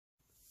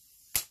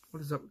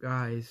What is up,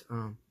 guys?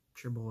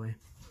 It's your boy,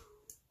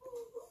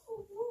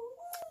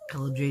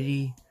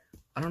 JD.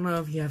 I don't know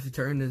if you have to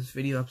turn this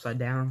video upside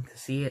down to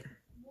see it.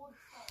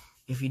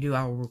 If you do,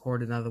 I will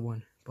record another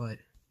one. But,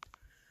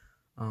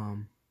 what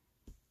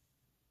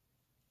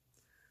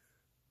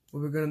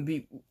we're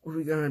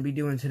gonna be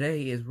doing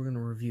today is we're gonna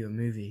review a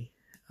movie,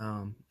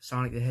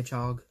 Sonic the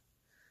Hedgehog.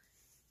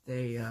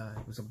 It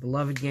was a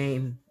beloved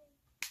game,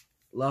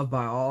 loved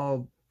by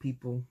all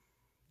people,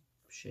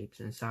 shapes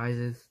and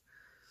sizes.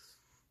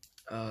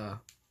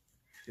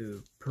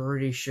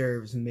 Pretty sure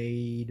it was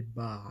made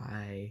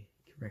by,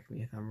 correct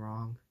me if I'm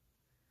wrong,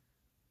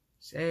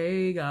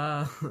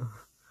 Sega,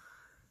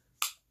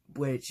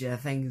 which I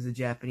think is a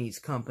Japanese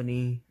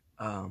company.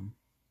 But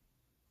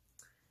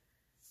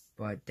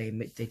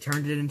they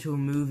turned it into a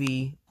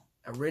movie.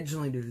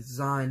 Originally, the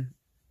design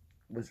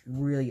was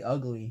really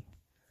ugly.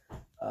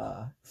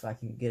 If I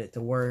can get it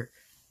to work,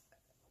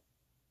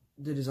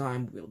 the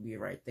design will be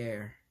right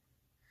there.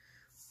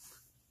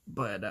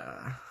 But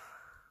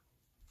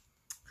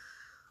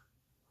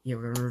yeah,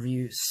 we're gonna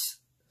review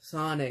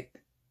Sonic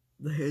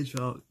the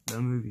Hedgehog, the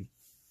movie.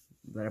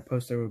 That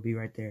poster will be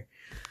right there.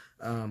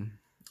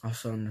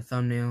 Also in the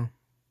thumbnail.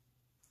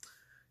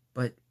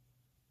 But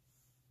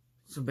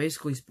so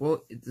basically,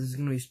 this is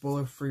gonna be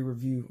spoiler-free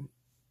review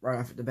right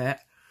off the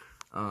bat.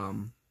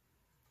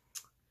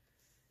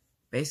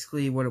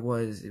 Basically, what it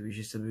was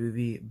just a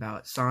movie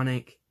about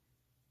Sonic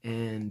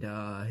and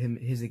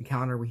his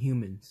encounter with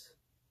humans.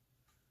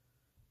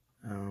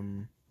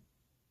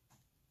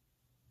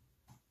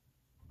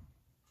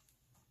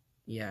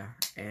 Yeah,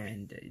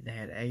 and they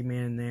had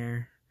Eggman in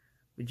there,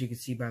 which you can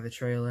see by the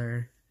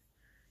trailer.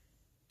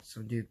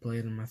 Some dude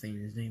played him. I think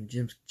his name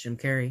is Jim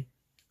Carrey.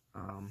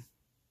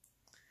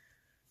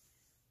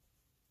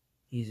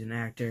 He's an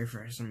actor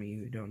for some of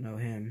you who don't know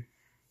him.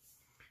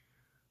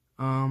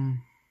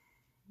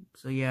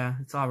 So yeah,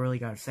 that's all I really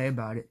got to say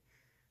about it.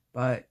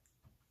 But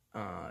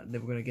then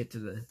we're gonna get to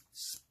the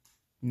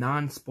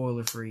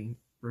non-spoiler free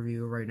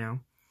review right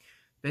now.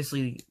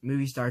 Basically, the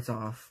movie starts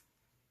off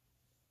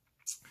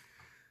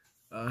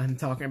him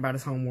talking about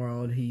his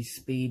homeworld. He's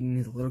speeding.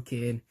 He's a little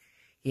kid.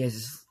 He has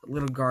this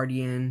little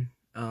guardian.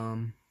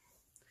 And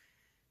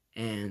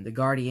the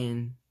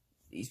guardian,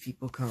 these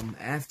people come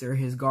after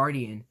his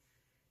guardian,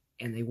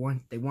 and they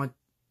want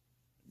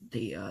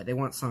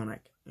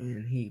Sonic,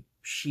 and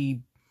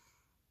she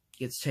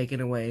gets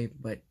taken away,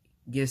 but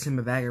gives him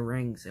a bag of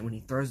rings. And when he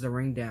throws the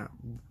rings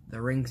down,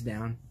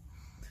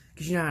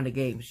 because you know how in the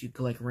games you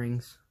collect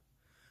rings.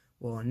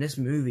 Well, in this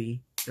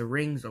movie, the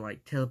rings are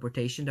like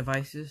teleportation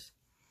devices.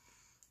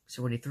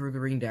 So when he threw the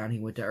ring down, he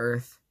went to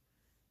Earth.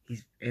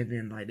 And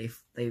then like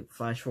they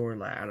flash forward,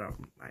 like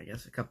I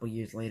guess a couple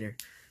years later,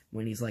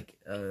 when he's like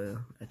a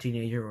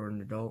teenager or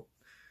an adult,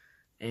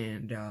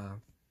 and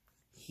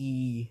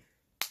he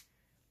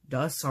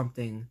does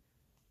something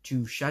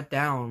to shut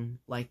down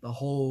like the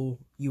whole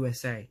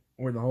USA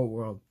or the whole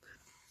world,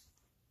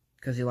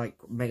 because he like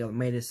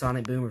made a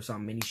sonic boom or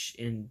something,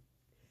 and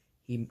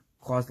he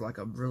caused like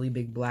a really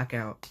big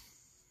blackout,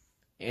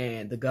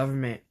 and the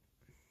government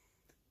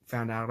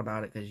found out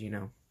about it, because you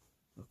know,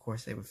 of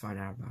course they would find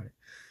out about it,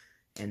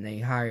 and they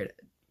hired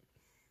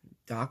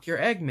Dr.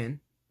 Eggman.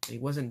 He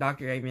wasn't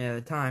Dr. Eggman at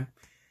the time.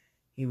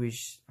 He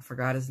was, I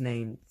forgot his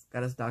name,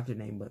 got his doctor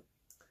name, but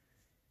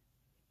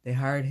they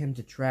hired him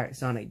to track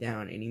Sonic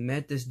down, and he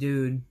met this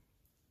dude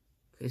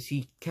because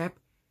he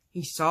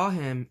saw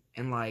him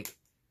and like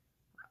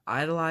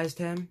idolized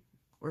him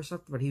or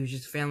something, but he was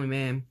just a family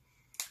man,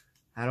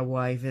 had a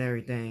wife and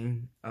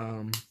everything.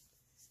 And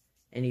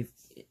he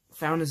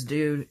found this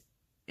dude,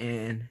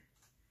 and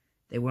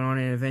they went on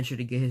an adventure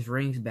to get his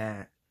rings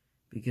back,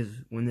 because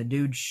when the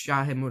dude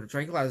shot him with a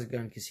tranquilizer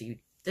gun, because he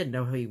didn't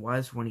know who he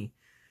was when he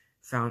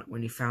found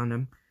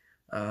him,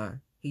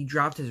 he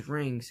dropped his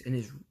rings,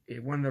 and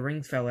one of the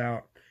rings fell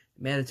out,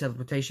 made a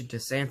teleportation to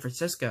San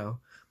Francisco,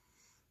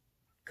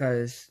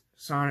 because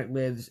Sonic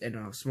lives in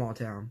a small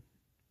town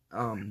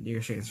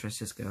near San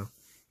Francisco,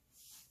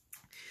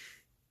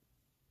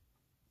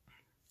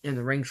 and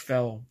the rings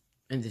fell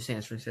into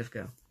San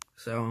Francisco.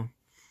 So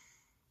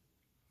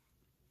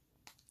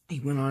he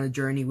went on a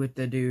journey with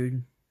the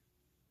dude,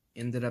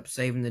 ended up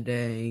saving the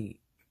day,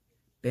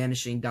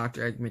 banishing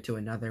Dr. Eggman to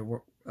another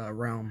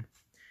realm.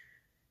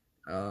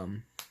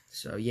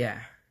 So yeah,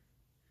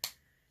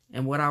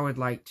 and what I would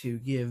like to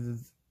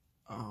give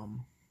the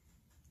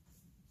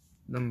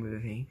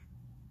movie,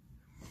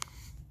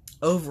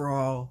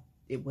 overall,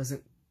 it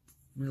wasn't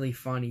really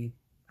funny.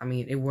 I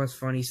mean, it was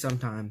funny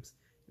sometimes.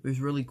 It was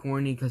really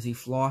corny because he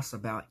flossed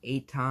about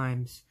 8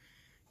 times.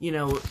 You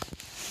know,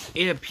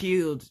 it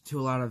appealed to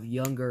a lot of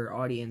younger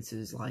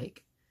audiences,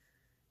 like,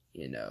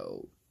 you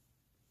know,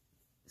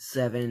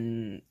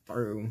 7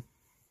 through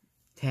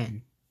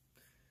 10.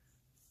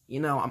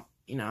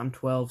 I'm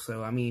 12,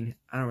 so I mean,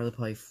 I don't really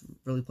play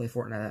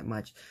Fortnite that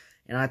much,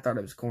 and I thought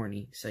it was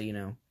corny. So, you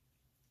know,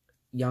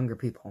 younger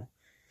people.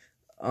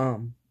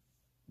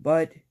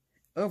 But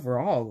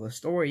overall, the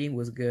story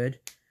was good.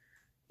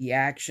 The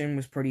action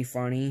was pretty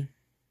funny.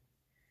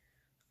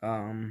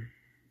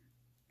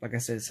 like I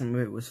said, some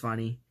of it was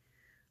funny.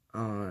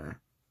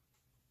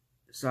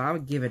 So I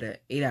would give it a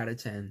 8 out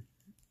of 10.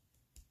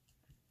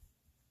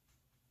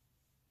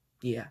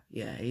 Yeah,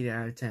 8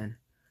 out of 10.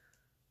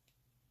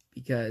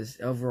 Because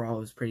overall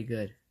it was pretty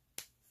good.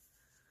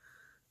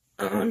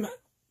 None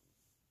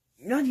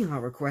of y'all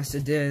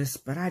requested this,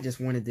 but I just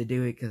wanted to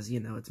do it because, you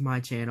know, it's my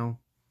channel.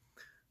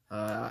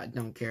 I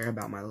don't care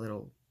about my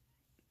little,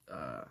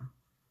 I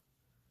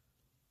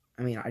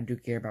mean, I do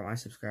care about my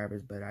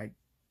subscribers, but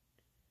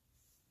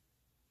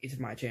it's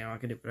my channel. I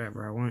can do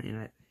whatever I want in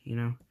it, you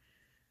know.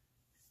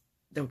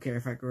 Don't care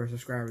if I grow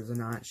subscribers or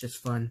not. It's just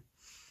fun.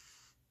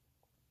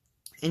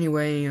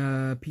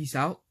 Anyway, peace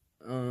out.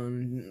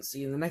 See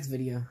you in the next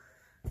video.